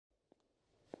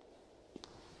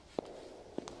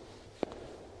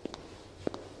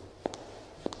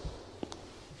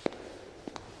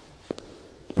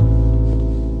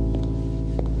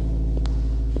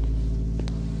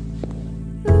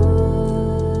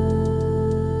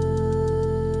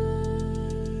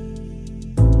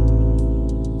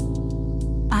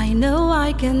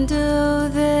I can do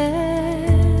this.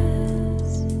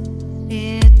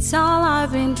 It's all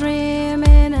I've been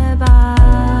dreaming about.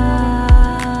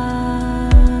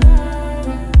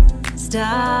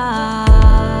 Stop.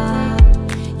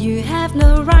 You have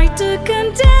no right to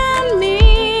condemn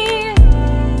me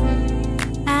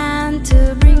and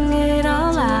to bring it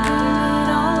all out.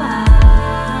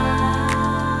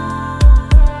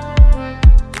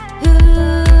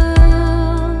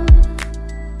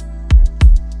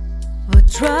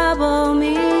 Trouble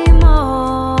me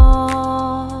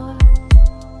more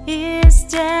is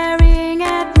staring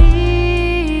at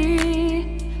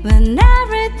me when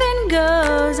everything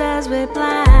goes as we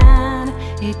plan.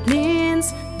 It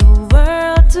means the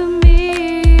world to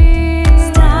me.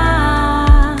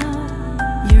 Stop,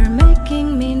 you're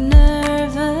making me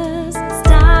nervous.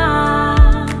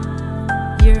 Stop,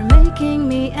 you're making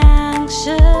me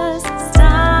anxious.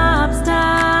 Stop,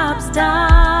 stop,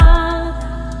 stop.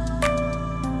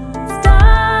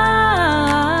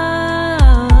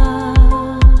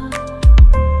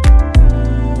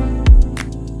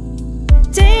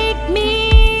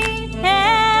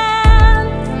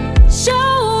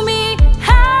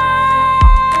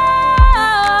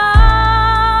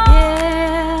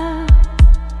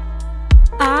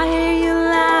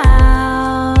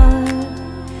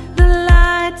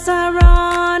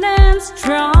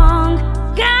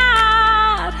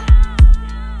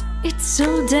 It's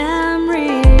so damn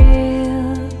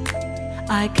real.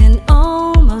 I can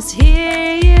almost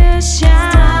hear you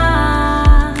shout.